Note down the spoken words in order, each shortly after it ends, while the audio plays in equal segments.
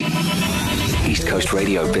East Coast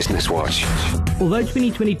Radio Business Watch. Although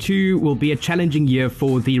 2022 will be a challenging year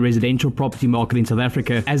for the residential property market in South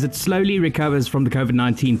Africa as it slowly recovers from the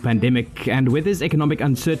COVID-19 pandemic and with its economic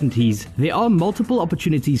uncertainties, there are multiple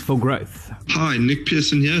opportunities for growth. Hi, Nick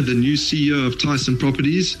Pearson here, the new CEO of Tyson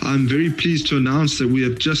Properties. I'm very pleased to announce that we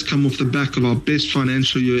have just come off the back of our best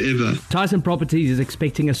financial year ever. Tyson Properties is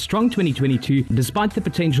expecting a strong 2022 despite the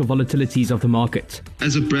potential volatilities of the market.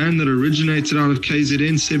 As a brand that originated out of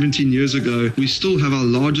KZN 17 years ago, we still have our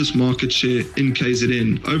largest market share in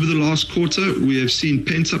KZN. Over the last quarter, we have seen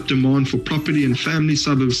pent-up demand for property in family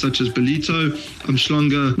suburbs such as Ballito,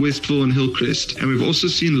 Umhlanga, Westville and Hillcrest. And we've also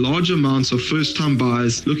seen large amounts of first-time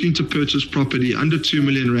buyers looking to purchase property under 2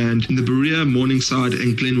 million rand in the Berea, Morningside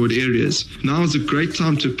and Glenwood areas. Now is a great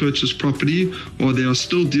time to purchase property while there are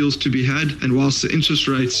still deals to be had and whilst the interest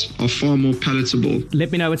rates are far more palatable.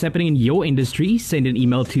 Let me know what's happening in your industry. Send an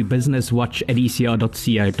email to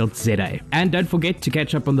buisnesswatch@ecr.co.za. And don't forget to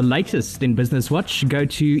catch up on the latest in Business Watch. Go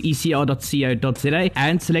to ecr.co.za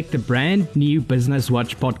and select the brand new Business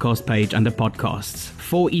Watch podcast page under podcasts.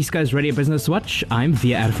 For East Coast Radio Business Watch, I'm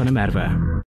Via van der Merwe.